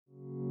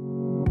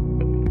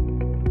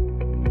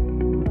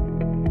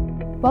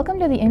Welcome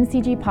to the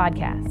MCG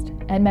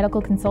podcast. At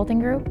Medical Consulting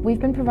Group, we've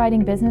been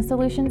providing business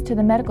solutions to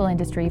the medical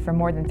industry for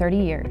more than 30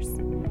 years.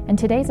 In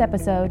today's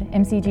episode,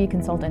 MCG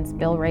consultants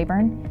Bill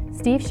Rayburn,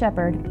 Steve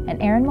Shepard,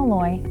 and Aaron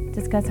Malloy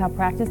discuss how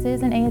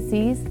practices and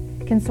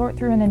ASCs can sort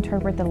through and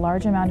interpret the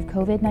large amount of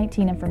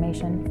COVID-19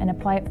 information and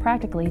apply it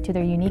practically to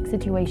their unique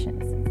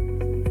situations.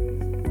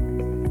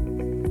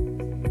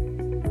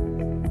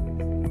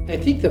 I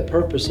think the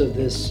purpose of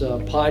this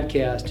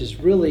podcast is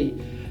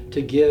really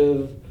to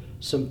give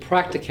some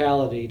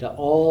practicality to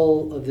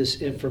all of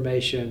this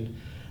information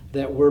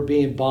that we're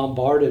being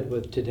bombarded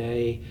with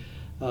today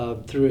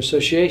through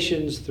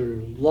associations,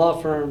 through law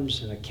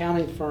firms and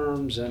accounting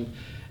firms and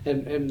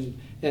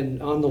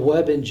on the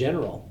web in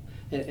general,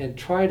 and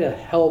try to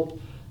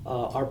help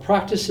our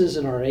practices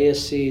and our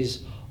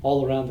ASCs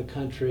all around the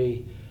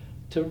country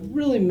to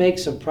really make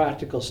some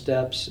practical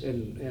steps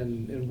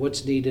in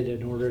what's needed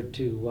in order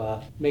to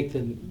make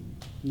the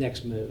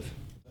next move.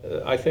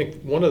 I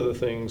think one of the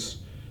things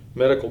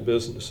medical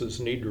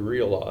businesses need to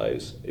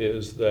realize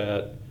is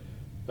that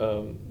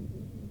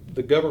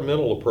the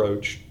governmental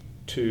approach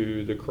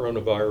to the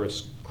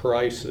coronavirus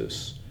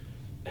crisis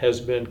has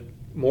been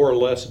more or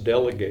less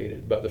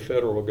delegated by the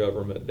federal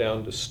government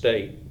down to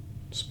state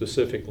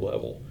specific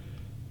level.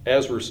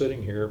 As we're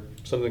sitting here,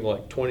 something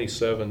like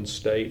 27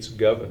 states'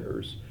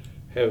 governors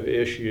have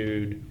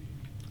issued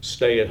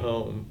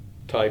stay-at-home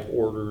type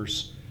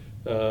orders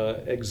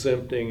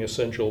exempting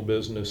essential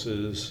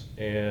businesses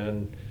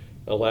and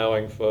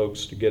allowing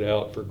folks to get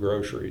out for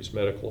groceries,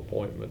 medical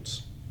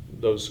appointments,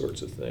 those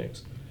sorts of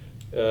things.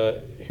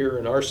 Here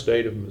in our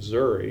state of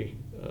Missouri,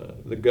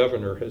 the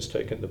governor has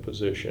taken the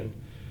position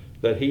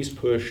that he's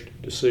pushed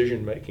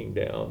decision-making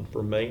down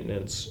for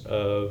maintenance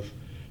of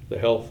the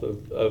health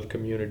of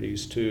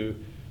communities to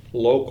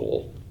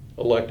local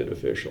elected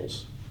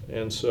officials.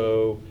 And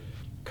so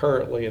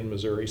currently in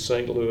Missouri,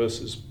 St.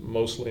 Louis is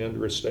mostly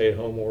under a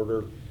stay-at-home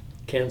order.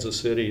 Kansas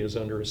City is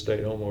under a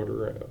stay-at-home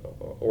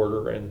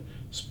order, and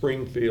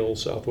Springfield,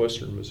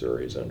 southwestern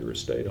Missouri, is under a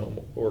stay-at-home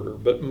order.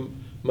 But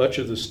much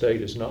of the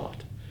state is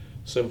not,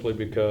 simply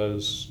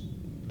because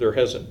there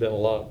hasn't been a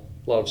lot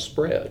of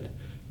spread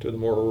to the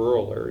more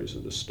rural areas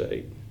of the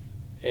state.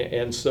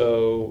 And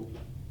so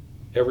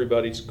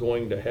everybody's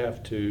going to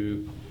have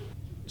to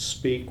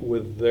speak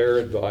with their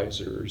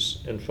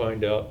advisors and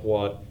find out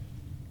what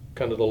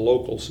kind of the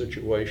local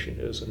situation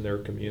is in their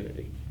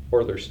community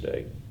or their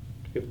state,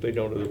 if they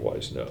don't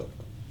otherwise know.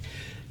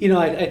 You know,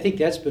 I think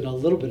that's been a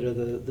little bit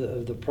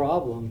of the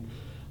problem,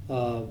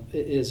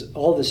 is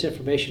all this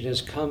information has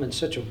come in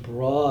such a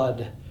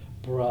broad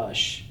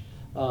brush.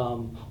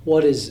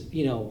 What is,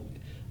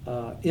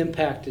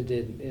 impacted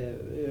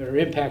or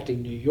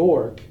impacting New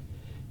York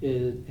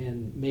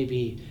and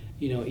maybe,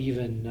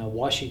 even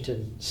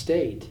Washington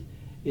State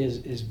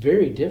is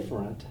very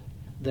different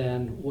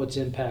than what's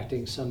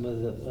impacting some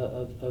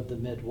of the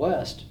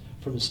Midwest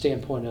from the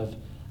standpoint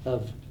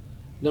of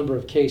number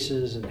of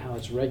cases and how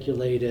it's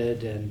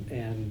regulated,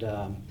 and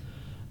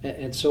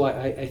so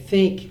I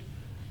think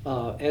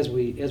as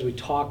we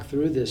talk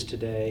through this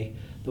today,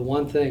 the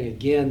one thing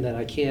again that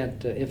I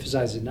can't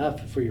emphasize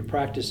enough for your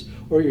practice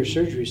or your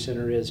surgery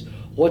center is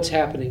what's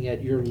happening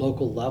at your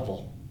local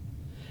level,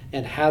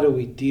 and how do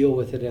we deal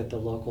with it at the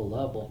local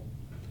level.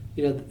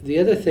 The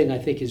other thing I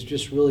think is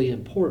just really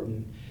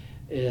important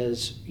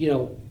is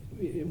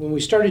when we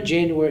started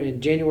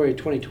in January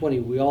 2020,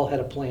 we all had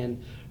a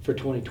plan for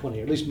 2020,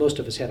 or at least most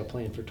of us had a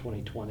plan for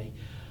 2020.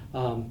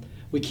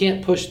 We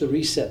can't push the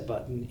reset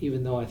button,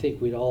 even though I think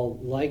we'd all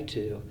like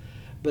to.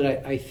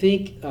 But I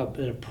think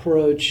an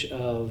approach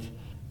of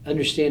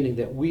understanding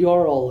that we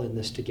are all in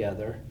this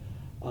together,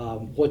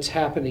 what's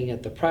happening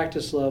at the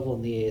practice level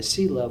and the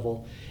ASC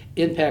level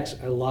impacts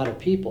a lot of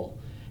people.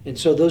 And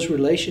so those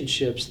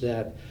relationships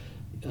that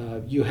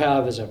you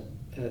have as a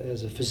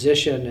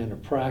physician in a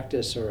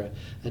practice, or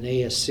an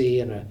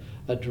ASC and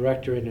a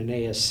director in an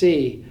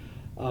ASC,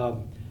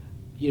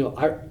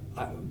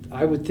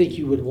 I would think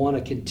you would want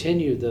to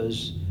continue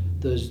those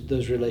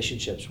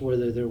relationships,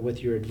 whether they're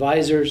with your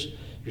advisors,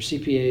 your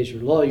CPAs,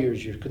 your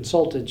lawyers, your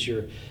consultants,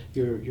 your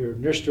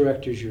nurse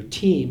directors, your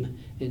team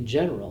in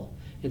general.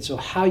 And so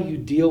how you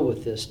deal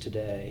with this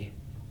today,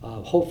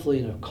 hopefully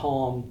in a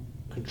calm,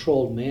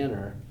 controlled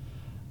manner,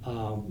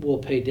 will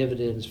pay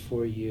dividends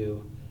for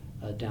you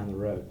down the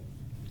road.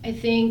 I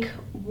think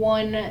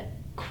one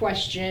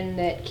question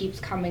that keeps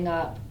coming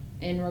up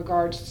in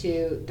regards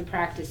to the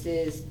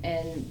practices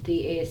and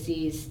the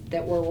ASCs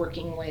that we're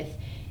working with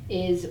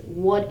is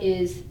what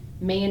is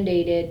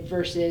mandated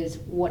versus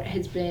what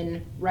has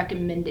been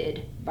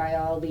recommended by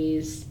all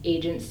these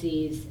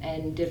agencies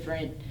and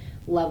different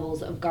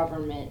levels of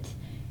government.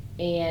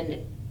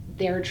 And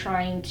they're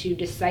trying to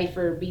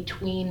decipher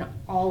between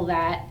all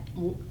that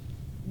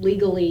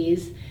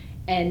legalese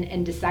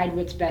and decide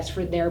what's best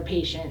for their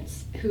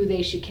patients, who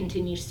they should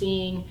continue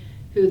seeing,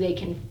 who they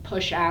can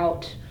push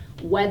out,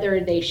 whether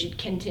they should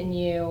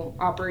continue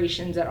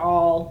operations at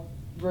all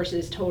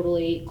versus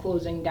totally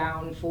closing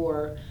down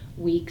for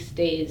weeks,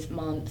 days,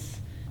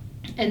 months.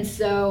 And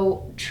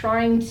so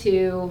trying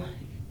to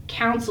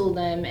counsel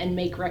them and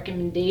make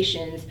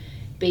recommendations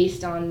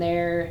based on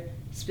their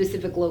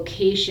specific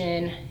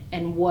location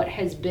and what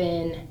has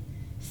been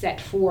set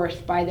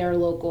forth by their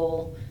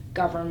local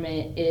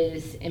government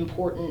is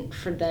important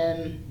for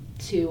them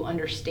to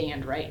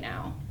understand right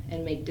now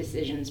and make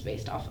decisions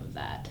based off of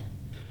that.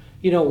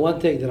 One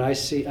thing that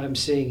I'm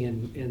seeing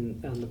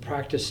in on the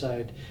practice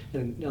side,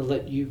 and I'll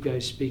let you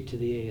guys speak to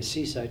the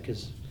ASC side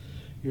because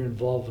you're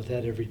involved with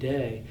that every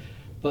day.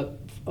 But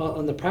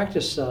on the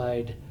practice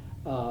side,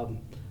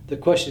 the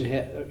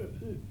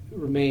question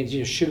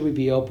remains: should we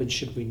be open?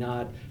 Should we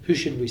not? Who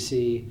should we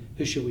see?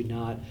 Who should we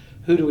not?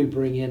 Who do we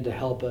bring in to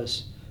help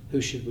us? Who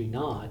should we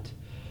not?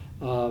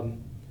 And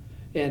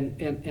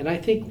I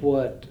think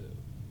what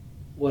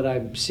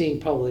I'm seeing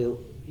probably,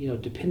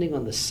 depending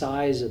on the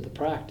size of the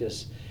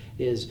practice,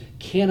 is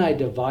can I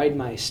divide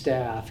my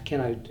staff,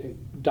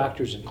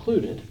 doctors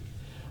included,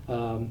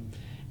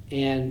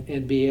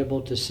 and be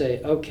able to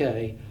say,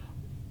 okay,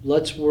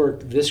 let's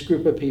work this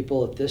group of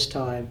people at this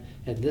time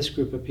and this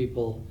group of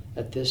people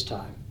at this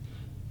time.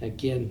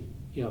 Again,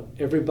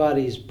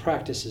 everybody's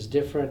practice is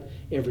different,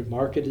 every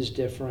market is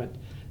different.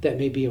 That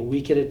may be a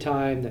week at a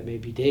time, that may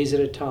be days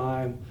at a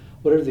time,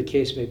 whatever the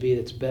case may be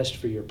that's best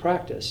for your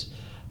practice.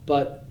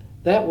 But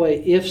that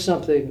way, if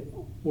something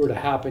were to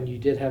happen, you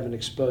did have an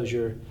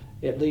exposure,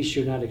 at least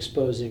you're not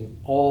exposing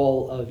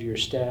all of your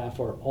staff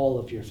or all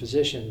of your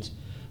physicians,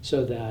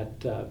 so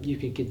that you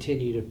can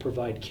continue to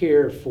provide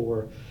care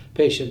for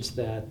patients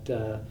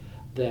that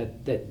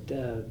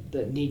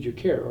need your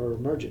care, or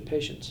emergent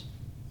patients.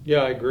 Yeah,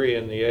 I agree.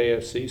 In the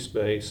ASC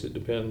space, it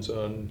depends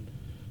on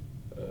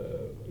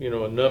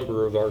a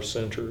number of our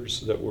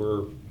centers that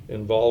we're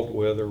involved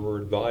with or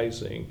we're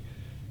advising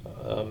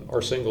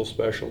are single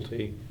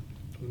specialty,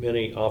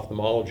 many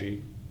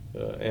ophthalmology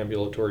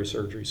ambulatory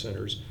surgery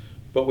centers,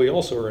 but we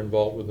also are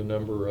involved with a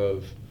number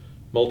of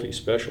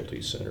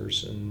multi-specialty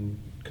centers, and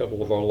a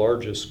couple of our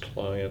largest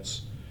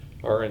clients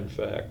are in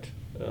fact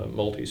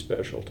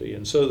multi-specialty.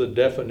 And so the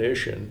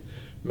definition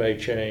may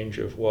change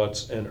of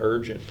what's an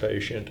urgent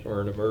patient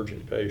or an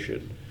emergent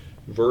patient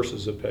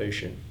versus a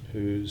patient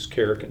whose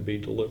care can be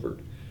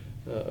delivered.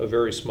 A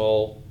very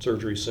small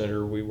surgery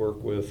center we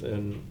work with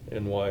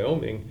in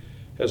Wyoming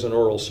has an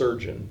oral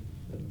surgeon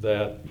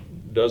that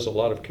does a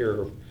lot of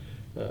care of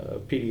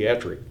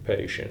pediatric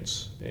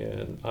patients,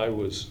 and I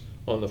was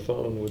on the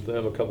phone with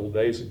them a couple of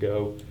days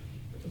ago.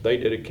 They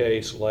did a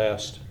case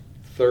last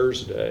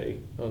Thursday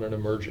on an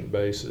emergent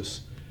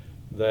basis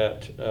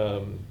that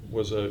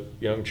was a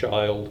young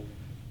child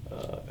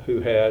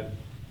who had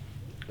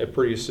a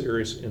pretty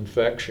serious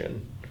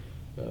infection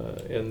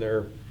in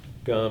their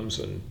gums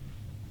and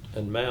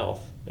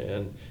mouth.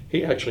 And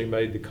he actually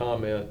made the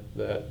comment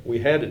that we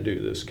had to do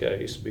this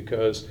case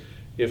because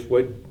if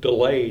we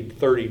delayed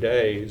 30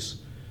 days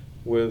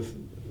with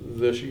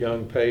this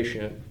young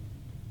patient,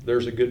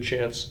 there's a good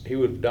chance he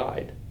would have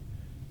died.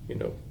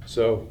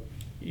 So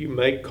you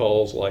make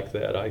calls like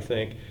that. I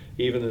think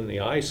even in the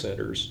eye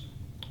centers,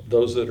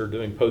 those that are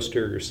doing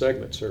posterior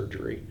segment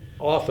surgery,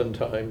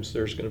 oftentimes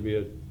there's going to be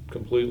a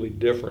completely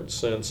different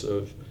sense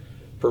of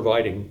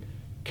providing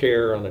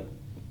care on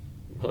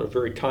a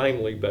very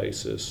timely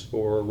basis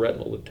for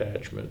retinal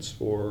attachments,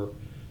 for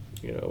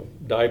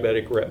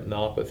diabetic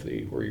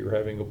retinopathy where you're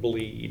having a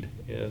bleed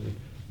in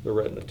the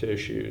retina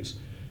tissues.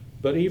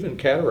 But even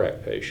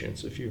cataract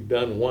patients, if you've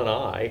done one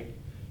eye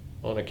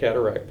on a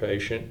cataract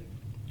patient,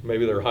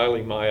 maybe they're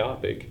highly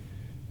myopic,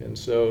 and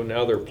so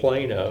now they're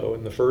plano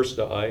in the first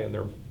eye and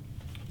they're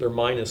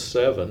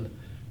 -7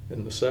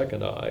 in the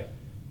second eye.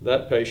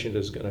 That patient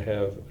is going to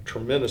have a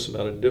tremendous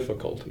amount of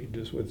difficulty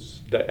just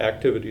with the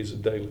activities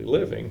of daily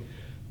living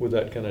with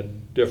that kind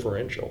of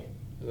differential.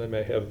 They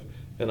may have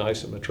an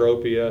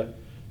isometropia,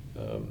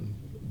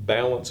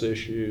 balance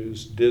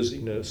issues,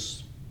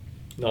 dizziness,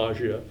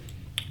 nausea,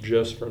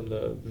 just from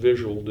the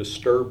visual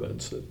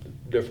disturbance that the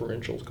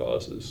differential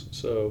causes.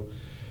 So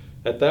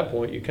at that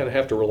point, you kind of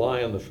have to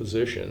rely on the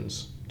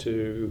physicians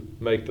to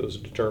make those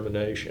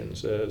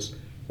determinations as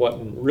what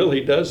really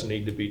does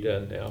need to be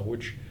done now,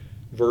 which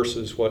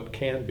versus what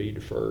can be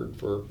deferred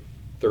for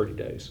 30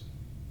 days.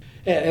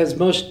 As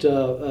most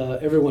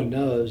everyone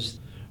knows,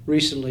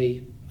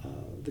 recently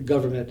the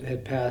government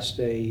had passed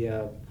a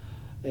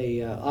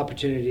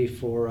opportunity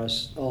for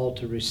us all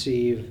to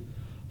receive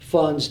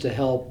funds to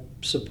help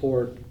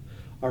support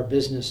our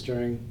business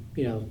during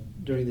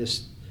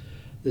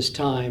this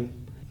time.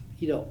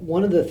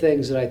 One of the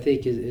things that I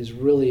think is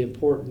really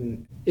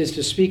important is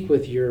to speak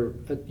with your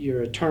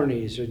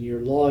attorneys and your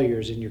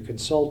lawyers and your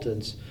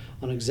consultants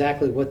on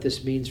exactly what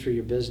this means for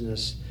your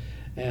business,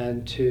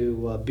 and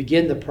to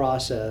begin the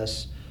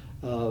process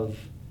of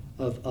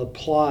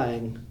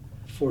applying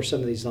for some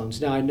of these loans.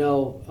 Now, I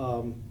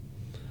know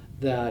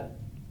that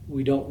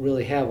we don't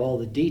really have all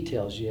the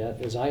details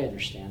yet, as I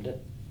understand it.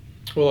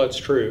 Well, that's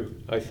true.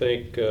 I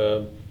think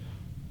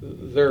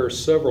there are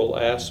several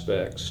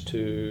aspects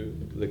to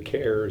the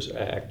CARES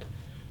Act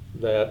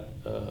that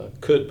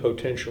could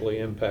potentially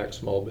impact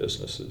small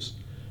businesses.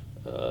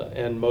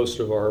 And most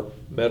of our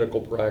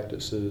medical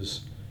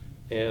practices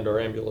and our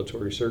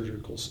ambulatory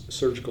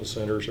surgical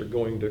centers are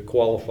going to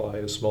qualify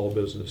as small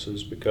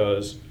businesses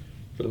because,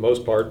 for the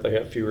most part, they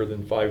have fewer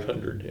than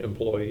 500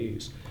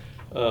 employees.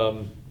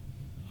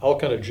 I'll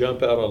kind of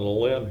jump out on a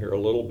limb here a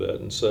little bit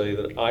and say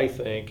that I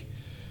think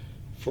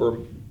for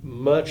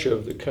much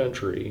of the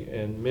country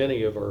and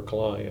many of our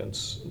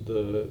clients,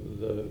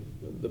 the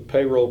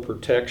payroll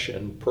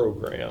protection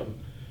program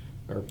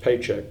or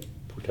paycheck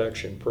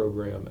protection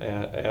program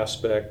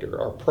aspect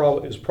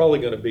is probably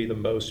going to be the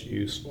most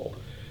useful.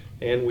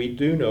 And we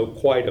do know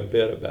quite a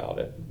bit about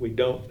it. We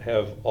don't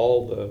have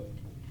all the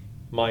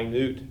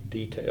minute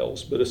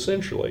details, but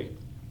essentially,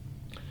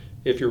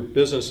 if you've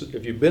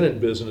been in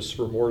business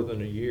for more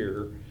than a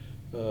year,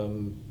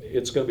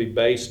 it's going to be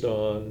based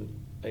on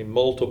a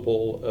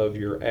multiple of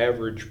your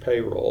average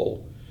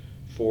payroll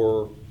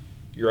for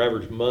your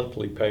average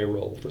monthly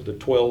payroll for the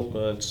 12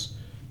 months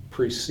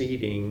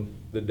preceding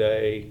the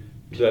day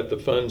that the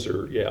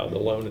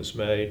loan is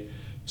made.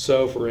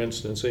 So, for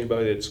instance,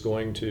 anybody that's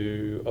going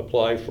to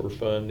apply for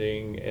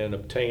funding and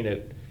obtain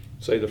it,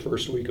 say the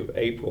first week of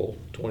April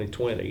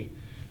 2020,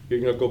 you're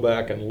going to go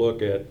back and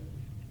look at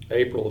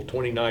April of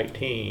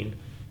 2019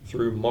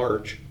 through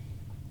March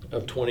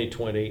of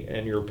 2020,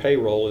 and your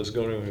payroll is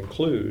going to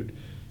include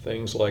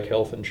things like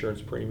health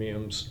insurance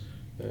premiums,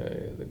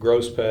 the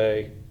gross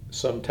pay,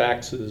 some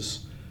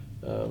taxes,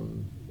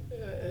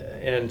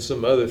 and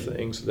some other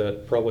things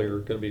that probably are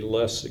going to be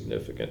less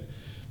significant.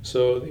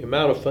 So the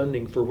amount of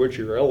funding for which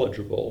you're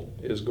eligible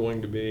is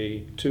going to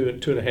be two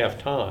and a half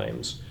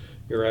times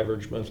your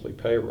average monthly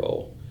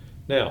payroll.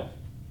 Now,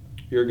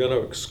 you're going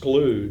to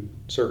exclude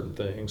certain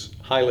things.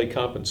 Highly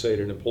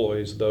compensated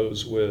employees,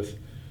 those with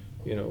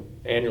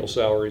annual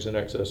salaries in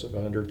excess of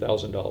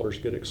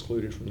 $100,000 get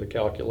excluded from the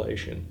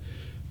calculation.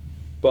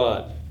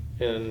 But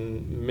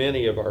in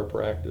many of our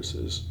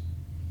practices,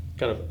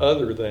 kind of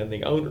other than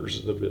the owners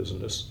of the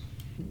business,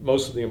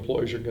 most of the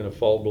employees are going to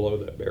fall below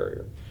that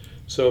barrier.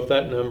 So if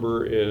that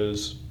number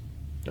is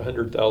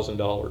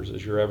 $100,000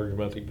 as your average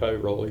monthly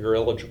payroll, you're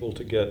eligible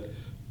to get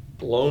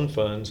loan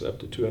funds up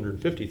to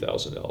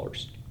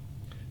 $250,000.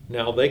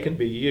 Now, they can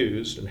be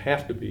used and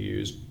have to be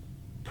used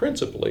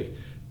principally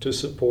to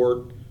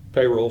support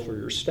payroll for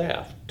your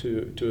staff,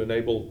 to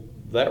enable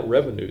that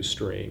revenue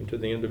stream to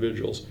the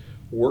individuals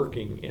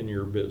working in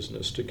your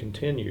business to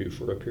continue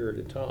for a period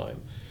of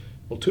time.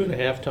 Well,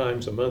 2.5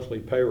 times a monthly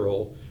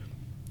payroll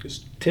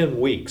is 10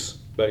 weeks,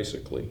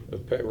 basically,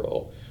 of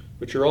payroll.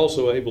 But you're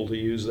also able to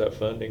use that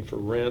funding for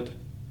rent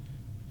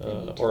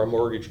or a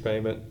mortgage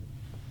payment,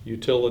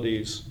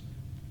 utilities,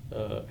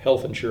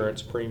 health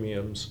insurance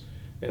premiums.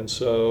 And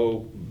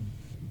so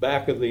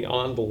back of the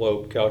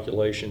envelope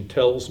calculation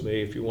tells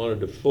me if you wanted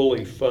to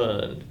fully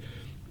fund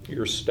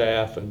your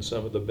staff and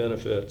some of the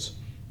benefits,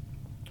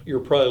 you're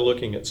probably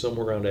looking at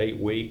somewhere around 8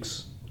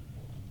 weeks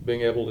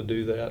being able to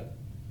do that.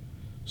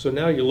 So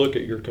now you look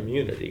at your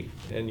community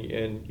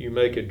and you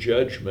make a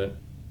judgment.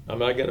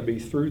 Am I going to be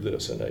through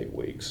this in 8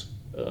 weeks?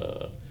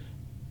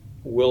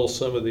 Will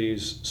some of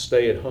these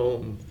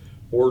stay-at-home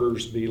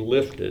orders be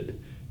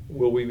lifted?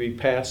 Will we be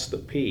past the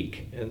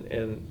peak?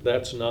 And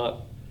that's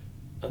not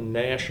a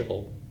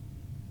national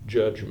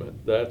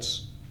judgment.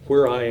 That's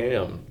where I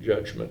am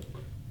judgment.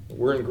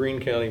 We're in Greene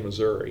County,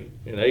 Missouri.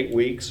 In 8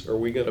 weeks, are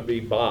we going to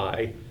be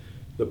by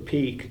the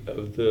peak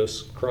of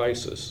this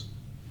crisis?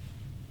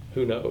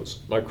 Who knows?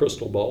 My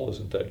crystal ball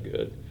isn't that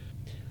good.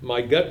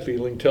 My gut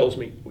feeling tells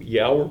me,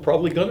 yeah, we're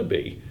probably going to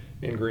be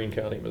in Greene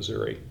County,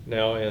 Missouri.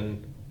 Now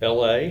in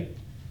LA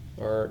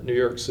or New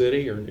York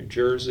City or New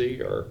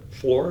Jersey or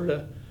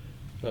Florida,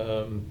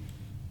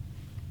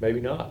 maybe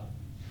not.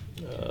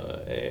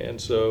 And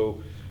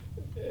so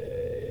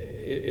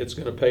it's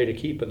going to pay to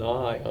keep an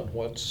eye on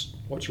what's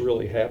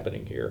really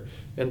happening here.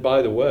 And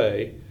by the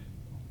way,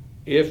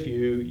 if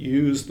you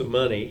use the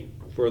money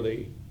for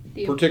the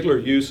particular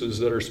uses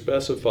that are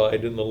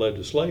specified in the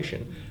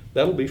legislation,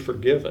 that'll be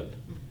forgiven.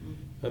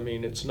 I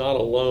mean, it's not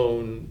a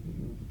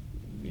loan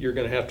you're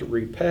going to have to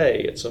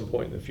repay at some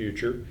point in the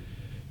future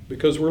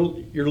because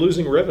you're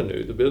losing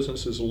revenue. The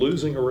business is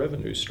losing a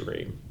revenue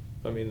stream.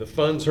 I mean, the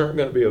funds aren't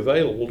going to be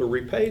available to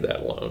repay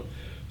that loan.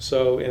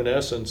 So in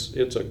essence,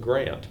 it's a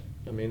grant.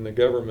 I mean, the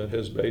government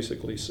has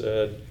basically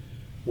said,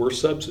 we're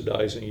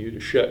subsidizing you to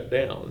shut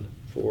down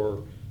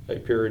for a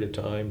period of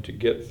time to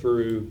get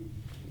through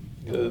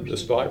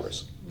this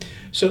virus.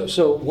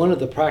 So one of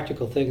the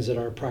practical things that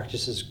our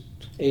practices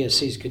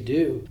ASCs could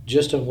do,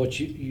 just on what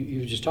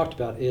you just talked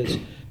about, is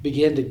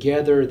begin to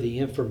gather the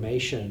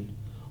information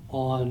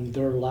on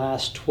their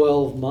last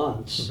 12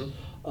 months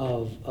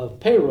of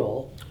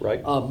payroll,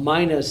 right?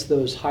 Minus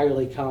those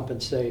highly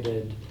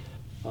compensated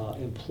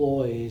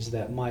employees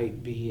that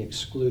might be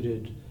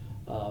excluded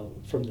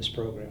from this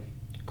program.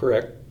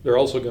 Correct. They're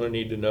also going to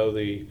need to know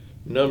the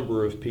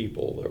number of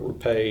people that were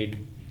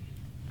paid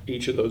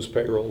each of those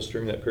payrolls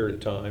during that period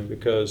of time,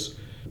 because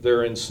there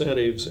are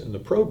incentives in the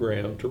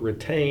program to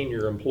retain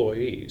your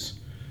employees.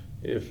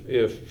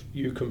 If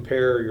you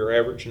compare your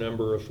average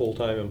number of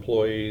full-time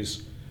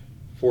employees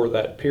for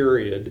that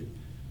period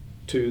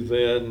to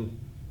then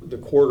the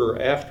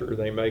quarter after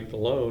they make the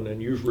loan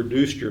and you've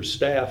reduced your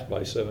staff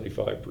by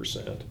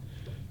 75%,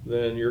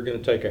 then you're going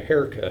to take a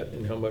haircut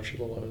in how much of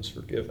the loan's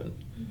forgiven.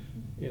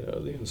 You know,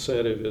 the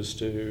incentive is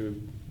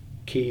to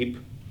keep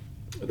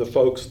the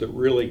folks that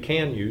really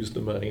can use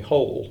the money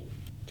whole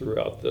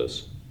throughout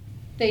this.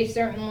 They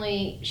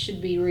certainly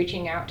should be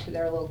reaching out to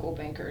their local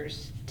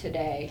bankers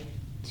today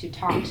to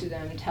talk to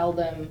them, tell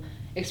them,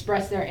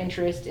 express their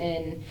interest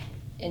in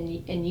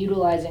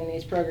utilizing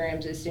these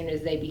programs as soon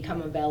as they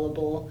become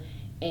available,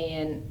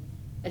 and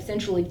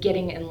essentially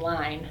getting in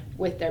line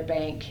with their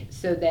bank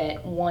so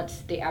that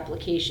once the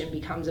application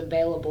becomes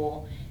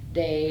available,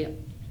 they,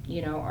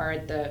 you know, are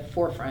at the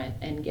forefront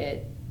and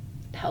get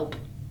help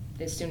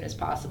as soon as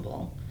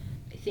possible.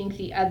 I think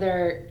the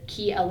other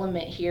key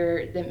element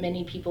here that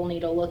many people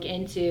need to look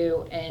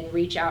into and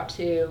reach out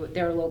to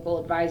their local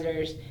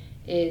advisors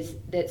is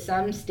that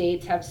some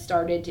states have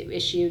started to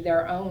issue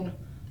their own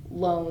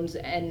loans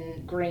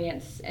and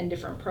grants and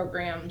different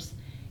programs,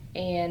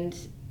 and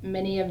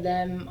many of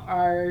them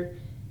are,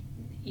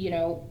 you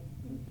know,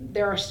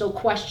 there are still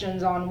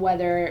questions on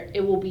whether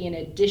it will be in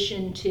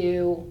addition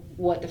to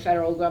what the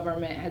federal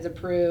government has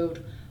approved,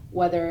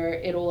 whether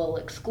it will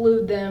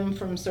exclude them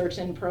from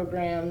certain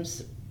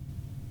programs,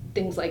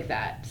 things like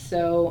that.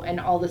 So, and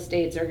all the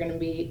states are going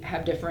to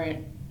have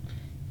different,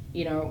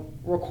 you know,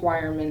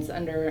 requirements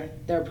under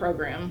their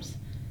programs.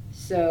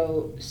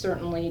 So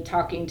certainly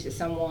talking to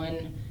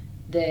someone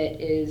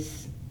that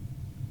is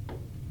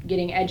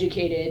getting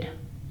educated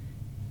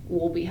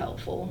will be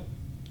helpful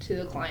to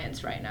the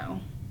clients right now.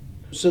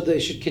 So they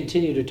should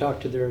continue to talk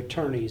to their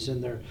attorneys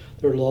and their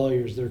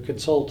lawyers, their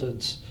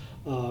consultants,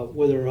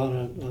 whether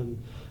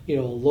on you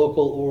know,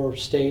 local or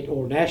state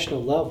or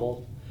national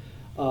level.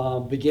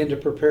 Begin to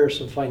prepare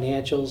some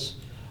financials.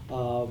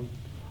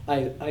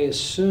 I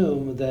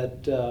assume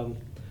that,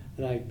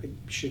 and I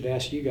should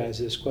ask you guys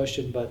this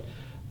question, but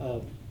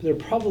they're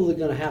probably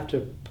going to have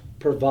to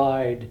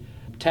provide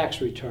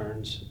tax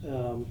returns.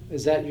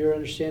 Is that your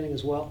understanding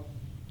as well?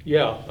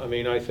 Yeah, I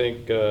mean, I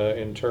think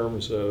in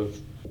terms of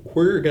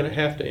where you're going to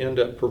have to end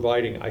up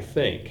providing,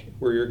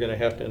 where you're going to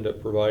have to end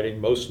up providing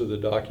most of the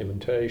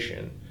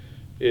documentation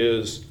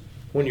is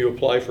when you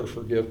apply for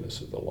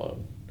forgiveness of the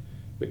loan.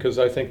 Because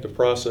I think the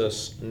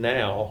process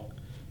now,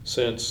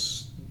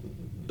 since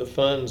the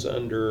funds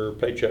under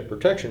Paycheck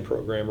Protection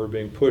Program are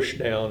being pushed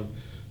down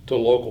to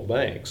local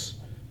banks,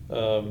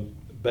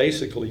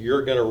 basically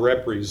you're going to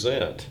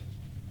represent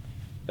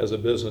as a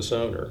business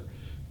owner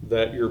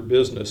that your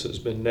business has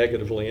been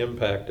negatively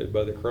impacted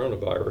by the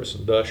coronavirus,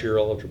 and thus you're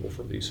eligible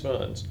for these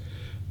funds.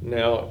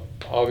 Now,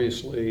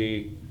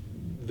 obviously,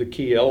 the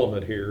key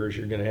element here is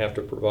you're going to have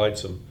to provide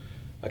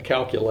a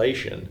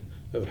calculation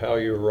of how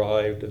you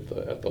arrived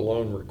at the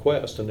loan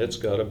request, and it's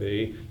got to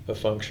be a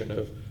function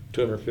of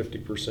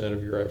 250%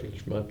 of your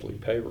average monthly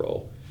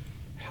payroll.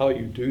 How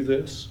you do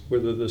this,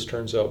 whether this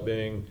turns out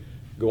being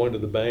going to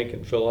the bank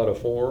and fill out a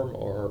form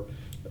or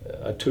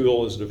a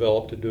tool is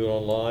developed to do it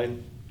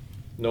online,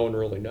 no one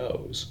really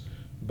knows.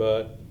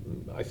 But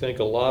I think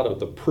a lot of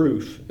the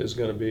proof is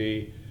going to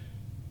be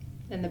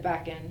in the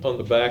back end. On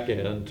the back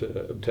end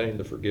to obtain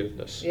the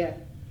forgiveness. Yeah.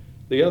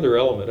 The other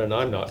element, and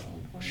I'm not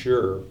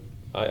sure,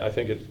 I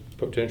think it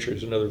potentially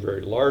is another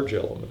very large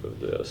element of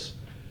this,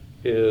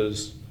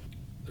 is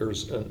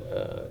there's an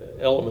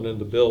element in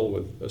the bill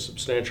with a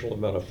substantial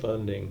amount of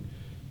funding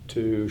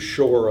to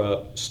shore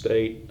up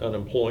state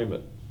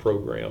unemployment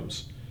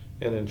programs.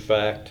 And in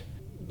fact,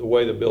 the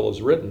way the bill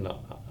is written,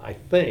 I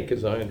think,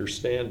 as I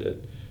understand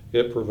it,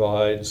 it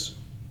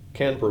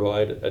can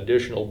provide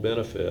additional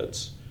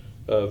benefits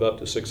of up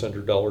to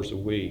 $600 a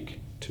week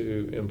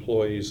to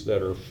employees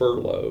that are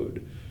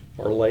furloughed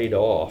or laid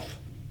off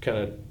kind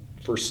of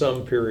for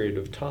some period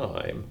of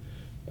time.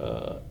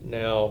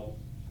 Now,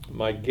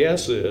 my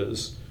guess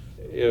is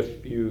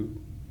if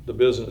the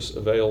business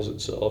avails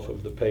itself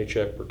of the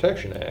Paycheck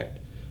Protection Act,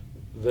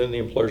 then the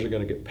employees are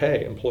going to get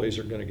paid. Employees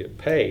are going to get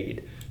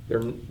paid.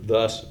 They're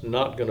thus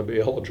not going to be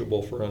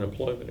eligible for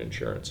unemployment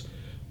insurance.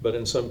 But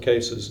in some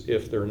cases,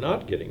 if they're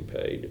not getting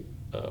paid,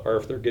 or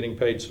if they're getting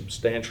paid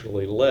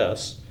substantially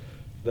less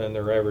than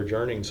their average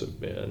earnings have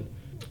been,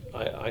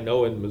 I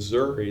know in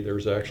Missouri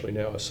there's actually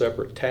now a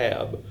separate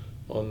tab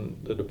on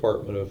the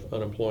Department of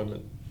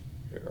Unemployment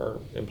or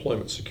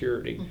Employment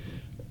Security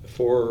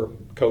for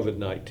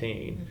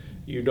COVID-19.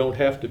 You don't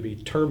have to be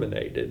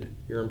terminated.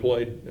 Your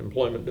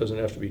employment doesn't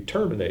have to be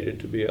terminated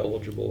to be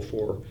eligible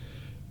for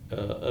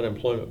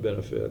unemployment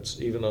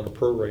benefits, even on a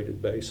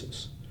prorated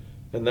basis.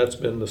 And that's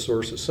been the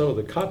source of some of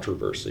the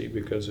controversy,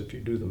 because if you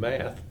do the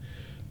math,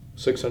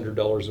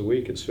 $600 a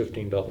week is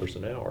 $15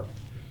 an hour.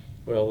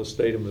 Well, the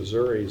state of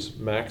Missouri's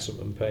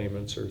maximum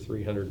payments are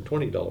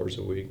 $320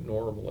 a week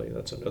normally.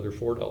 That's another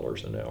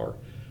 $4 an hour.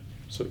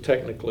 So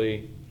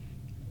technically,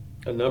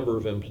 a number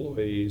of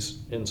employees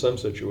in some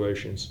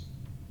situations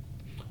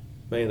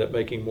may end up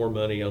making more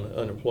money on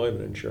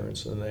unemployment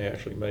insurance than they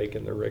actually make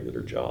in their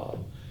regular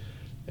job.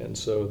 And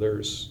so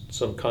there's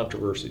some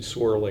controversy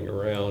swirling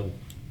around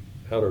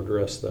how to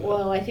address that.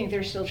 Well, I think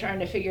they're still trying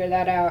to figure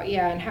that out,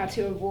 yeah, and how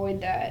to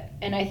avoid that.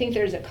 And I think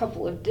there's a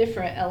couple of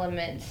different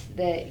elements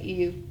that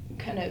you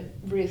kind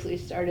of briefly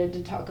started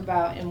to talk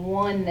about. And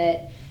one,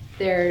 that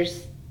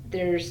there's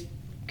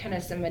kind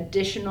of some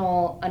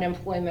additional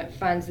unemployment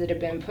funds that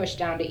have been pushed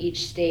down to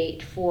each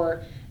state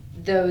for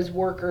those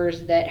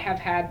workers that have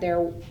had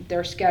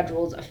their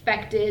schedules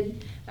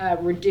affected,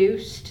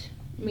 reduced,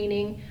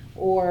 meaning,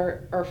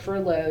 or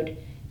furloughed.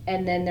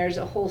 And then there's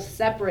a whole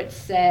separate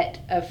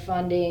set of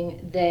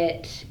funding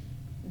that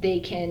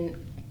they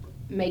can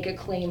make a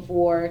claim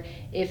for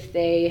if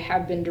they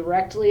have been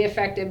directly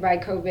affected by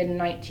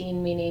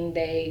COVID-19, meaning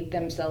they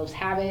themselves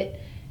have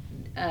it,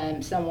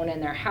 someone in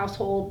their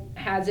household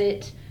has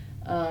it,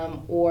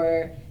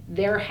 or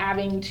they're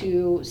having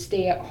to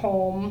stay at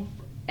home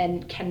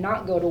and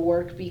cannot go to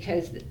work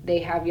because they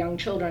have young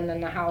children in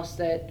the house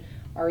that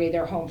are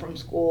either home from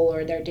school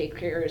or their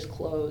daycare is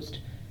closed.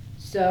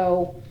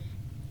 So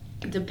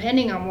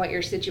depending on what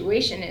your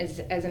situation is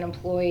as an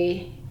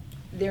employee,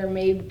 there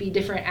may be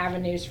different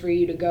avenues for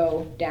you to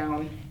go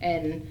down.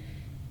 And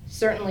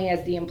certainly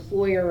as the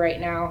employer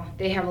right now,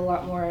 they have a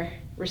lot more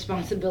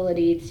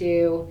responsibility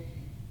to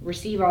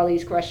receive all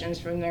these questions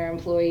from their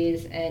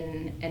employees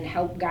and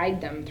help guide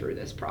them through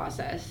this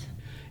process.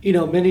 You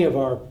know, many of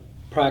our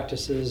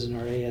practices and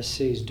our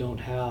ASCs don't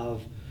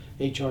have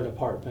HR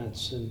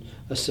departments and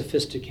a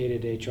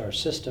sophisticated HR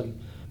system.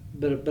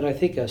 But I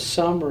think a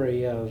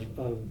summary of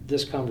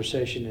this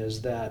conversation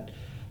is that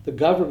the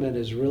government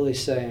is really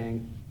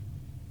saying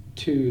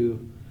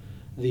to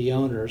the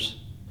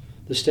owners,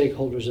 the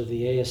stakeholders of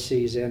the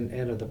ASCs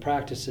and of the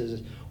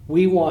practices,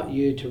 we want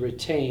you to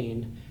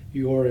retain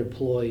your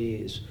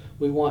employees.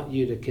 We want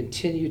you to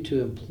continue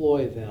to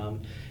employ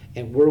them,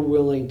 and we're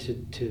willing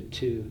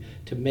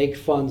to make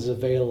funds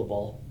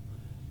available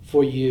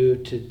for you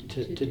to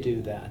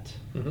do that.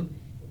 Mm-hmm.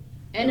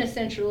 And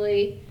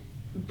essentially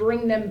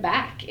bring them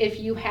back. If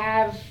you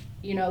have,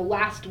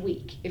 last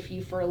week, if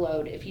you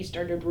furloughed, if you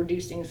started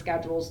reducing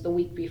schedules the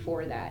week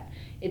before that,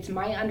 it's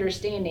my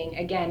understanding,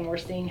 again, we're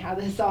seeing how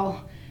this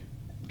all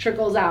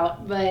trickles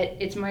out, but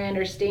it's my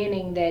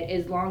understanding that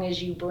as long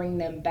as you bring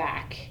them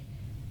back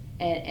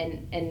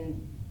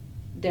and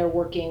they're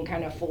working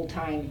kind of full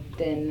time,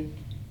 then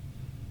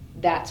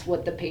that's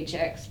what the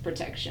Paychex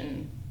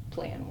Protection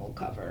Plan will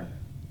cover.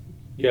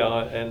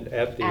 Yeah, and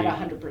at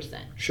 100%.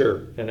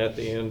 Sure, and at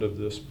the end of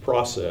this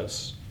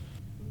process,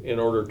 in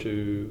order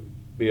to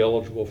be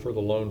eligible for the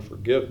loan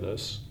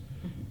forgiveness,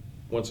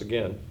 once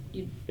again,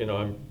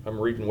 I'm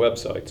reading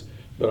websites,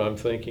 but I'm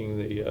thinking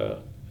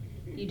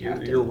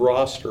your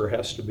roster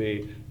has to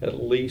be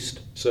at least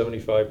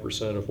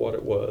 75% of what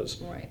it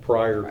was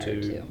prior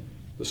to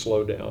the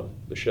slowdown,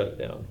 the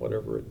shutdown,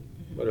 whatever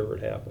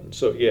it happened.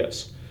 So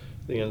yes,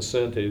 the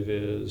incentive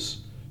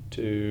is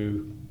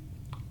to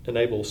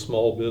enable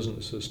small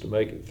businesses to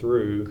make it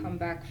through. Come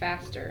back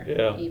faster.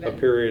 Yeah, even. A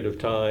period of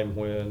time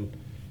when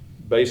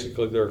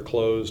basically they're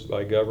closed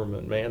by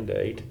government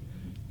mandate,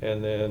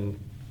 and then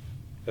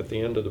at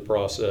the end of the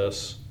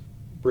process,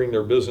 bring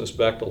their business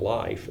back to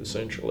life,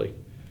 essentially.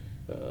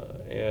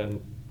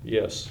 And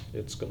yes,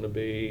 it's going to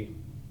be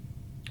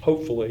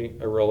hopefully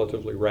a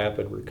relatively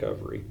rapid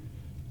recovery.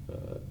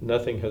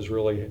 Nothing has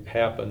really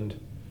happened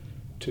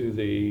to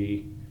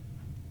the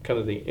kind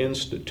of the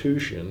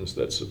institutions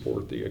that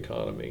support the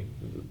economy,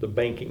 the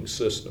banking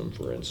system,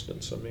 for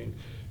instance. I mean,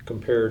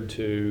 compared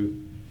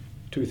to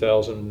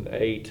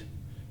 2008,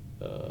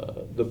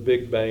 the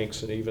big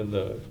banks and even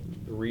the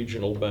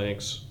regional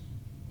banks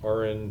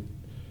are in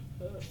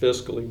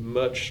fiscally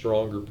much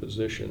stronger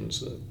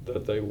positions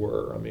that they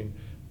were. I mean,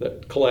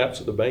 that collapse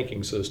of the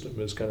banking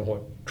system is kind of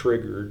what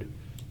triggered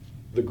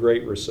the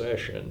Great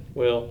Recession.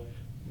 Well,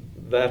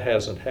 that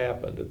hasn't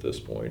happened at this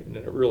point, and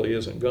it really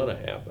isn't going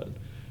to happen.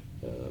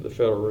 The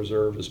Federal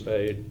Reserve has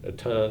made a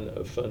ton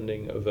of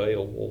funding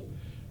available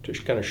to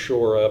kind of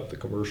shore up the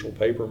commercial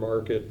paper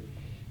market,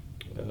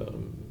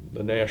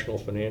 the national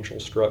financial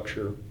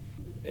structure,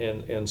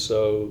 and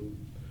so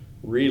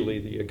really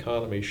the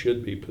economy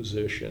should be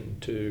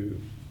positioned to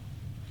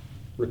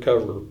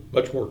recover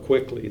much more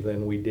quickly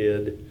than we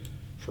did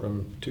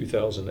from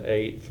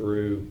 2008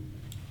 through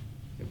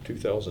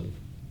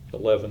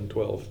 2011,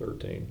 12,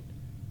 13,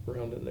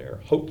 around in there,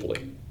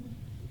 hopefully.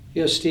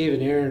 Steve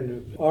and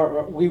Aaron,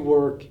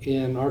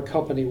 our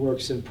company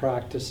works in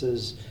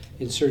practices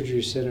in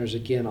surgery centers,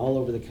 again, all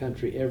over the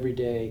country every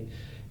day.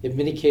 In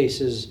many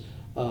cases,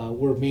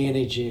 we're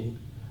managing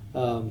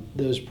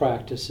those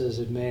practices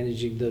and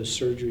managing those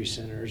surgery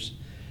centers.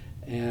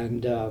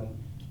 And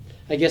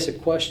I guess a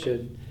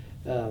question,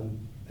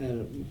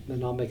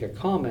 and I'll make a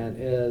comment,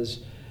 is,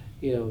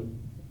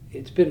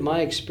 it's been my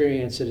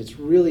experience that it's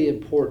really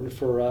important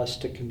for us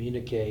to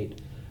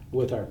communicate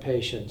with our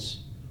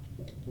patients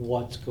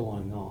what's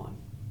going on,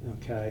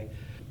 okay?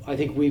 I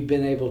think we've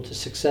been able to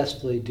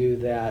successfully do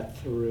that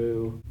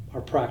through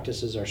our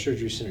practices, our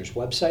surgery centers'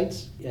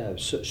 websites,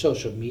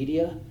 social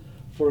media,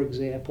 for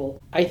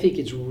example. I think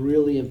it's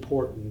really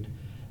important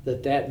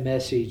that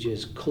message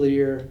is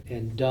clear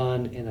and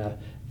done in a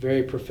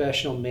very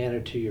professional manner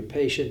to your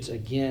patients.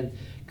 Again,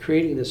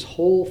 creating this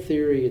whole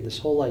theory and this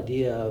whole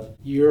idea of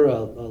you're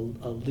a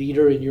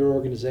leader in your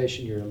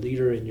organization, you're a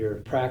leader in your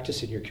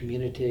practice, in your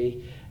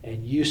community,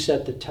 and you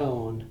set the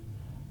tone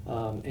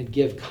and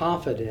give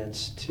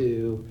confidence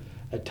to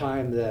a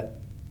time that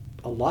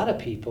a lot of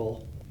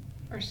people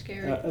Are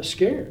scared. are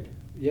scared.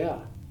 Yeah.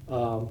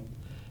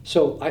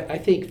 So I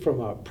think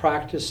from a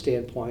practice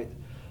standpoint,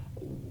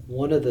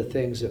 one of the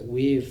things that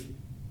we've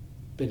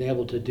been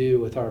able to do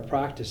with our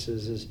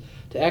practices is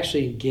to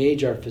actually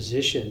engage our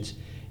physicians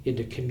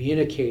into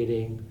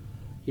communicating,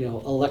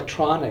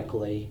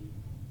 electronically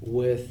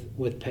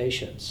with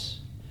patients.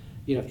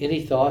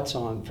 Any thoughts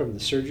on from the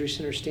surgery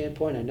center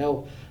standpoint? I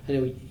know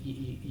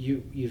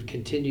you've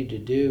continued to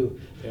do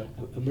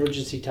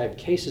emergency type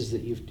cases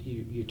that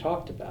you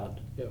talked about.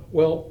 Yeah.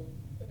 Well,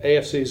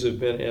 ASCs have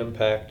been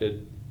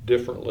impacted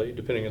differently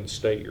depending on the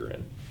state you're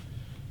in.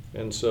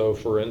 And so,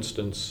 for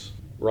instance,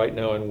 right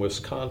now in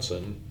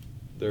Wisconsin,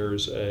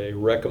 there's a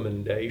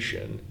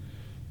recommendation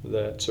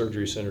that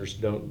surgery centers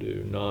don't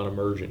do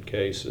non-emergent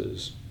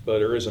cases, but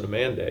there isn't a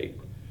mandate.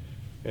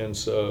 And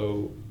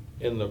so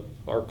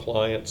our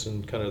clients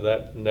in kind of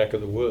that neck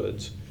of the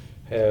woods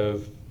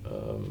have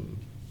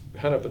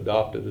kind of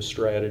adopted a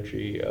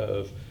strategy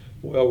of,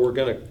 well, we're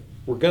going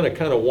to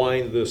kind of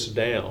wind this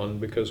down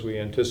because we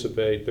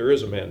anticipate there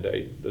is a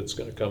mandate that's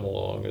going to come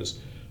along as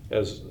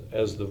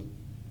the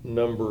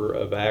number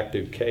of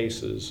active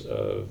cases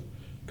of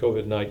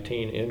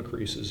COVID-19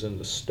 increases in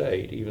the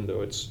state, even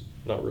though it's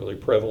not really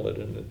prevalent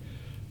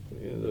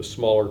in the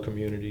smaller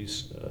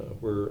communities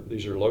where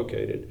these are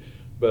located.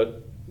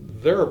 But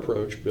their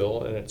approach,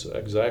 Bill, and it's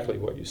exactly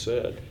what you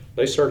said,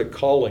 they started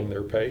calling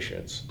their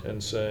patients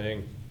and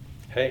saying,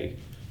 hey,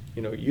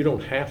 you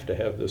don't have to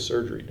have this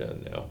surgery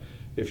done now.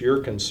 If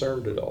you're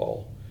concerned at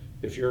all,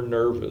 if you're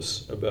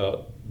nervous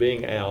about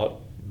being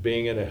out,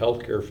 being in a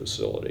healthcare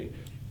facility,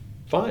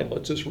 fine,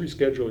 let's just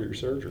reschedule your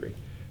surgery.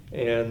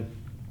 And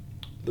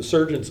the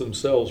surgeons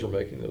themselves were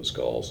making those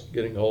calls,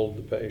 getting hold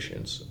of the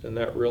patients, and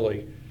that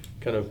really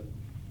kind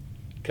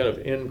of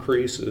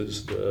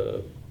increases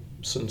the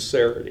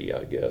sincerity,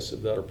 I guess,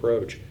 of that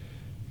approach.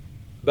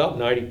 About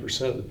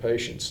 90% of the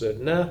patients said,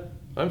 nah,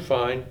 I'm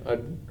fine.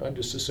 I'd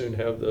just as soon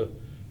have the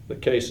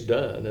case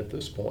done at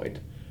this point.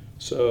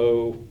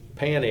 So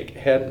panic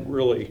hadn't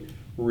really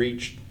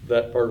reached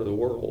that part of the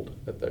world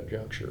at that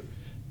juncture.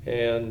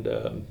 And,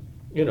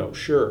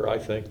 sure, I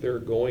think they're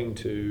going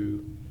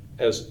to,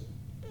 as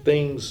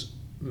things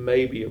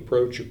maybe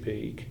approach a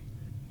peak,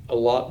 a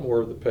lot more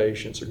of the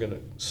patients are going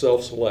to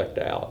self-select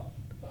out.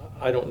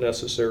 I don't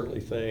necessarily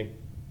think,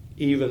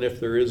 even if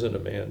there isn't a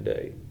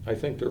mandate, I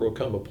think there will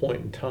come a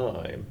point in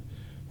time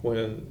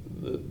when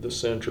the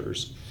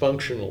centers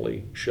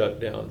functionally shut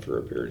down for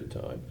a period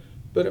of time.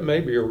 But it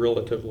may be a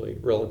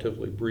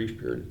relatively brief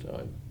period of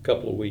time. A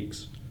couple of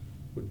weeks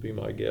would be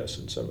my guess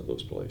in some of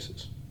those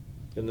places.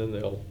 And then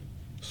they'll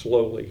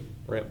slowly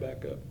ramp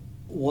back up.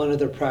 One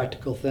other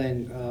practical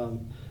thing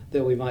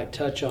that we might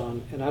touch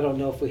on, and I don't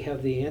know if we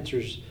have the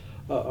answers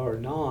or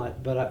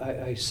not, but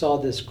I saw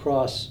this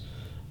cross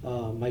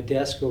my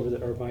desk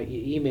or my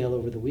email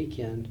over the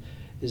weekend,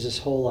 is this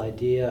whole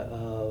idea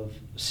of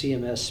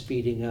CMS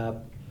speeding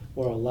up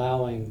or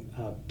allowing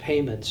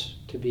payments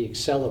to be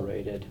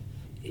accelerated.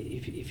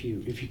 If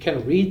you kind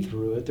of read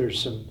through it,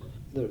 there's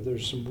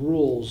some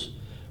rules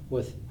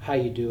with how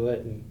you do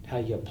it and how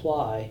you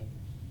apply.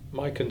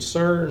 My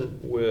concern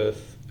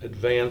with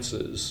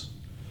advances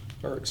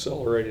or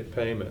accelerated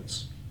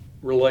payments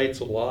relates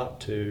a lot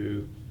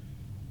to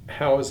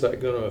how is that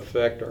going to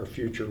affect our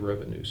future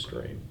revenue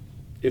stream.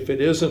 If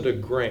it isn't a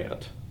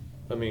grant,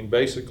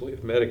 basically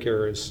if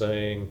Medicare is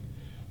saying,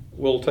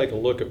 we'll take a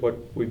look at what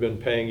we've been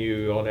paying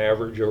you on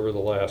average over the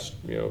last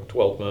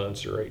 12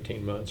 months or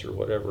 18 months or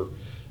whatever,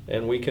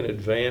 and we can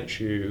advance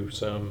you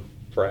some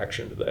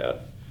fraction to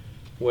that.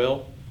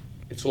 Well,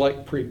 it's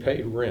like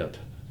prepaid rent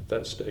at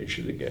that stage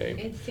of the game.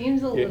 It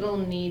seems a little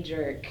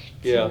knee-jerk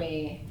to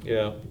me.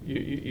 Yeah,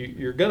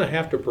 you're going to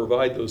have to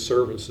provide those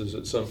services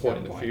at some point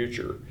in the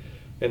future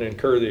and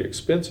incur the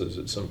expenses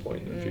at some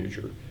point in the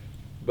future.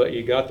 But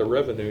you got the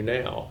revenue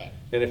now.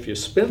 And if you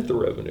spent the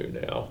revenue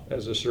now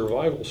as a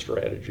survival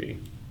strategy.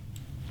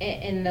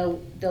 And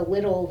the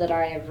little that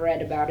I have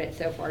read about it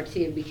so far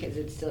too, because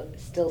it's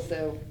still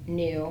so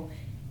new,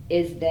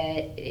 is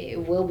that it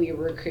will be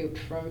recouped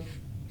from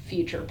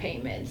future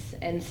payments.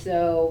 And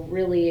so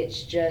really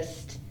it's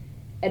just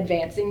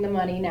advancing the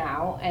money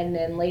now, and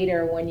then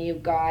later when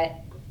you've got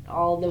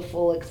all the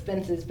full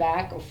expenses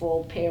back, a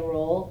full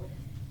payroll,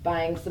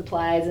 buying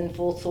supplies in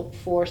full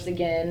force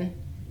again,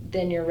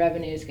 then your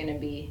revenue is going to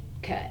be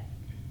cut.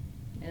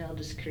 And it'll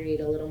just create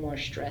a little more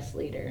stress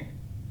later.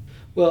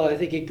 Well, I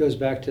think it goes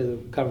back to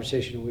the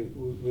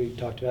conversation we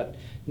talked about,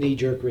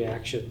 knee-jerk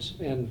reactions.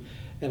 And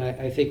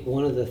I think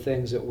one of the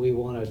things that we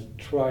want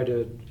to try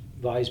to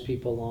advise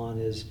people on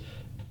is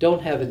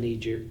don't have a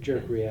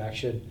knee-jerk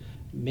reaction.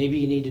 Maybe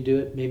you need to do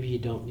it, maybe you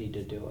don't need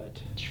to do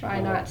it.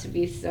 Try not to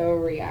be so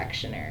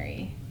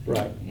reactionary.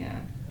 Right. Yeah.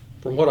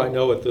 From what I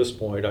know at this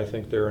point, I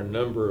think there are a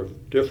number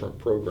of different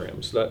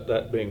programs,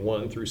 that being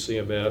one through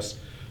CMS.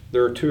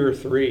 There are 2 or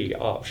 3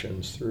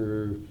 options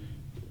through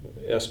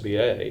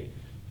SBA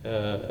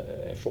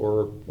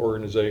for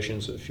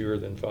organizations of fewer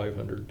than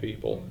 500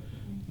 people.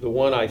 The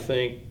one I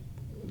think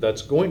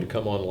that's going to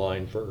come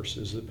online first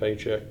is the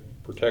Paycheck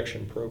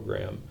Protection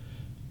Program.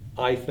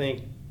 I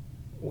think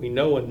we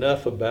know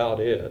enough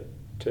about it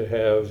to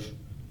have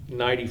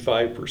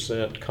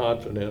 95%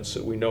 confidence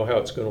that we know how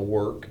it's going to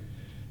work.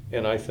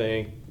 And I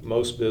think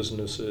most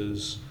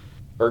businesses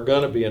are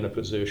going to be in a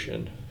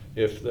position,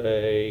 if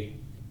they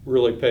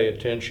really pay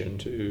attention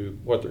to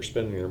what they're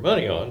spending their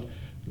money on,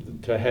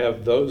 to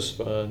have those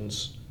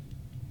funds,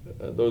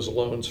 those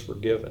loans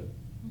forgiven.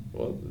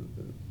 Well,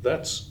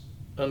 that's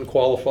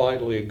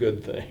unqualifiedly a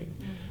good thing.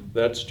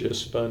 That's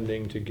just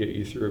funding to get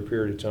you through a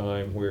period of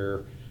time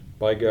where,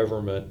 by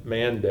government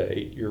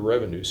mandate, your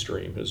revenue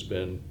stream has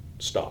been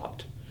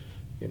stopped.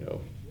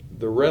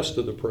 The rest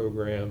of the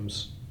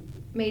programs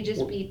may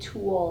just be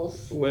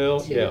tools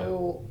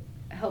to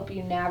help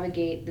you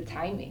navigate the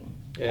timing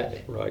of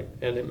it. Right,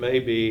 and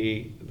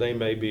they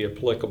may be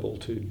applicable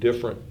to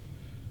different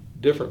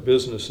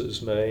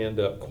businesses. May end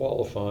up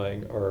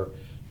qualifying or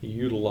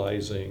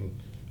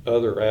utilizing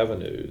other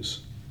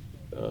avenues,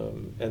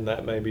 and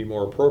that may be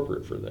more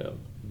appropriate for them.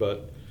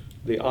 But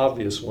the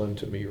obvious one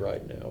to me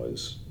right now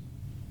is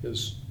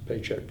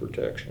Paycheck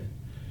Protection.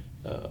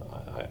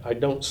 I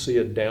don't see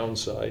a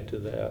downside to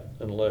that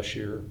unless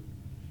you're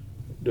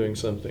doing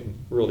something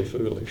really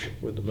foolish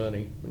with the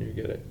money when you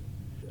get it.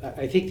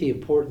 I think the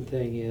important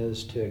thing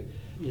is to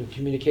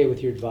communicate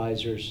with your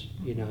advisors.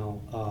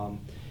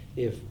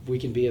 If we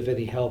can be of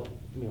any help,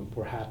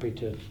 we're happy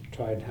to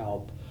try and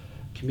help.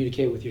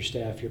 Communicate with your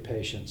staff, your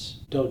patients.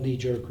 Don't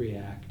knee-jerk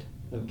react.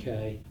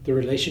 Okay. The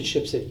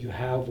relationships that you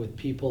have with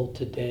people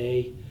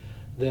today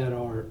that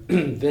are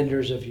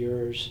vendors of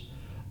yours,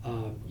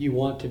 you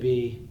want to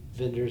be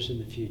vendors in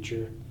the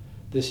future.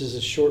 This is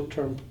a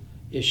short-term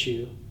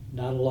issue,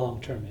 not a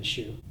long-term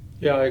issue.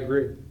 Yeah, I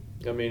agree.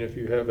 I mean, if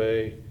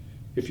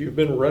you've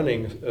been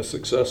running a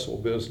successful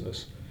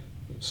business,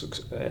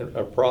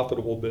 a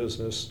profitable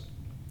business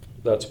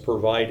that's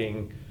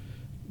providing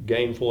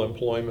gainful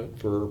employment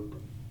for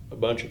a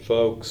bunch of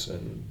folks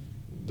and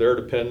their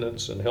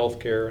dependents and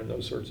healthcare and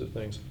those sorts of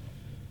things,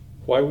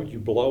 why would you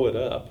blow it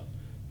up?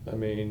 I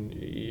mean,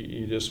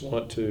 you just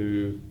want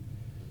to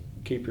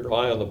keep your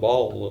eye on the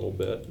ball a little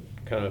bit,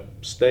 kind of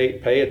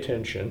pay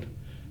attention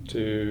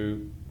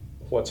to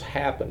what's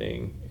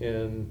happening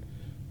in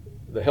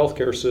the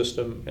healthcare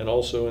system and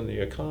also in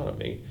the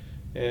economy,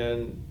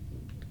 and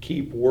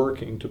keep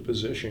working to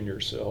position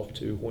yourself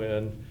to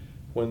when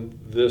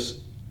this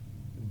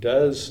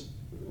does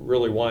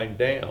really wind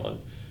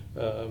down,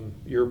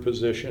 you're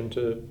positioned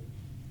to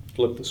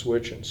flip the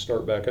switch and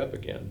start back up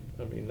again.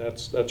 I mean,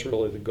 that's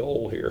really the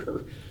goal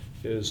here,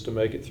 is to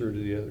make it through to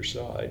the other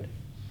side,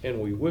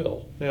 and we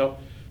will. Now,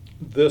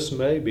 this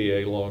may be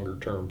a longer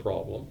term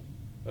problem.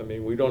 I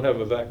mean, we don't have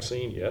a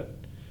vaccine yet.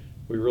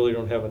 We really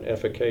don't have an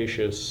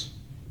efficacious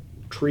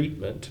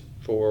treatment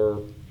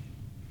for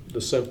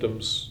the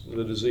symptoms of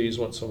the disease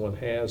once someone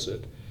has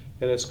it,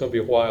 and it's going to be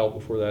a while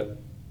before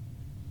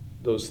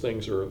those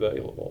things are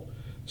available.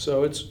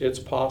 So it's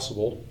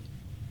possible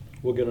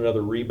we'll get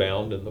another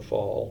rebound in the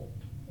fall,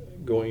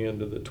 going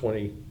into the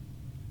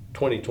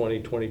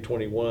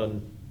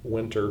 2020-2021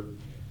 winter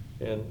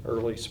and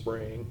early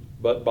spring.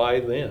 But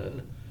by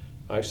then,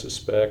 I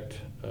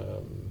suspect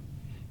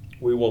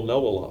we will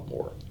know a lot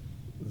more.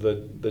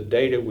 The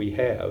data we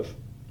have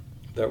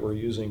that we're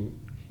using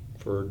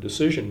for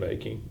decision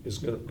making is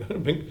going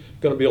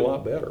to be a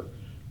lot better.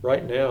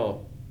 Right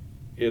now,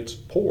 it's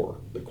poor.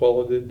 The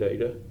quality of the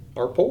data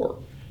are poor,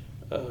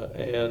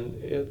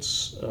 and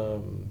it's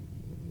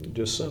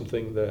just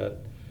something that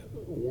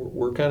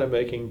we're kind of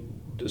making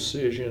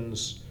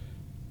decisions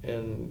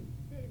and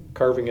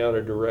carving out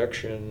a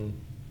direction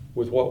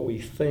with what we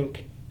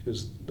think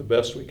is the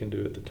best we can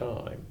do at the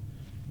time.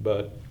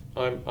 But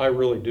I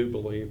really do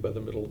believe by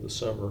the middle of the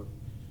summer,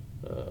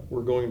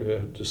 we're going to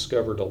have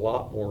discovered a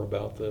lot more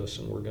about this,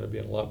 and we're going to be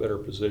in a lot better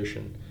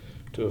position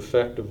to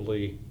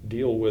effectively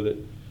deal with it,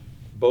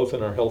 both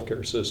in our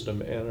healthcare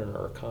system and in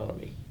our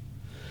economy.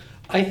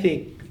 I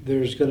think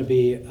there's going to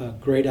be a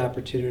great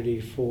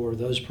opportunity for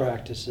those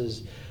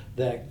practices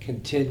that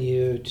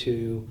continue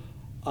to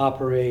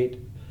operate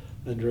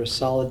under a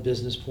solid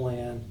business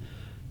plan,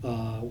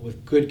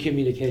 with good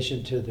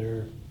communication to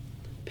their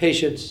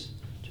patients,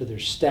 to their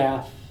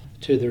staff,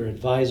 to their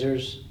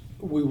advisors.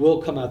 We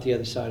will come out the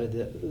other side of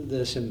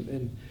this,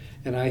 and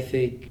I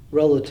think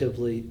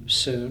relatively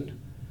soon.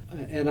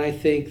 And I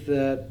think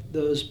that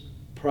those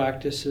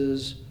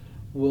practices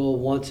will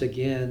once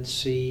again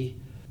see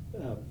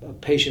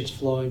patients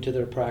flowing to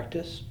their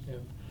practice. Yeah.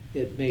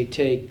 It may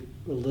take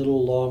a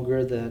little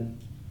longer than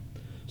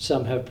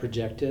some have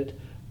projected,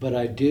 but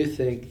I do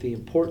think the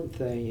important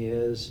thing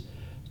is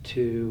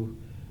to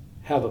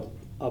have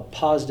a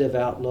positive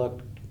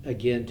outlook,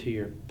 again, to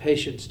your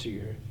patients,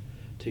 to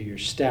your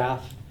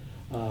staff,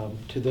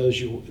 to those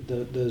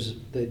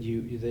that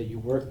you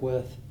work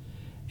with,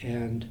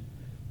 and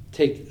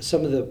take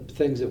some of the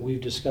things that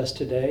we've discussed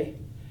today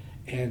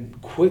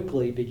and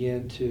quickly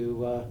begin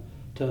to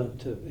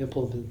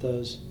implement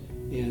those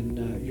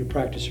in your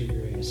practice or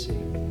your ASC.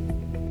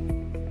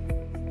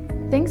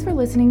 Thanks for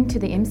listening to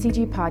the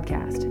MCG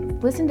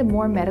podcast. Listen to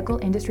more medical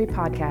industry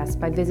podcasts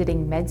by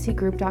visiting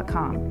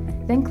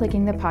medcgroup.com, then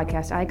clicking the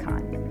podcast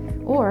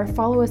icon. Or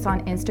follow us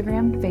on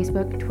Instagram,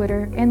 Facebook,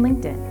 Twitter, and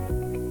LinkedIn.